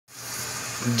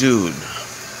Dude,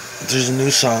 there's a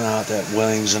new song out that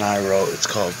Williams and I wrote. It's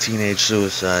called Teenage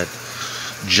Suicide.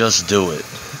 Just do it.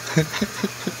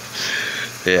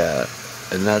 Yeah,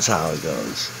 and that's how it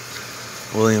goes.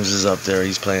 Williams is up there,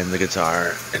 he's playing the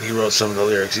guitar, and he wrote some of the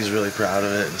lyrics. He's really proud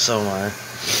of it, and so am I.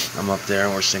 I'm up there,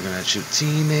 and we're singing that shit.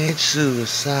 Teenage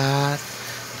suicide,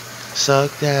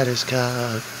 suck daddy's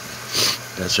cock.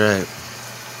 That's right.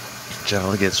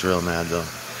 Generally gets real mad, though.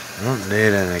 I don't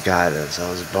need any guidance. I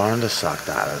was born to suck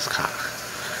daddy's cock.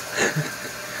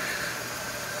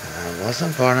 I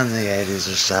wasn't born in the 80s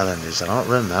or 70s. I don't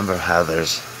remember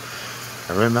Heather's.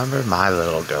 I remember My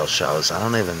Little Girl shows. I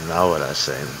don't even know what I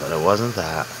sing, but it wasn't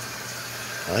that.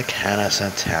 I like Hannah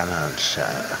Santana and shit.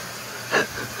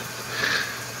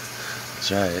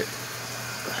 That's right.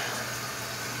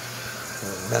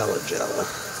 Melagella.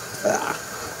 Ah.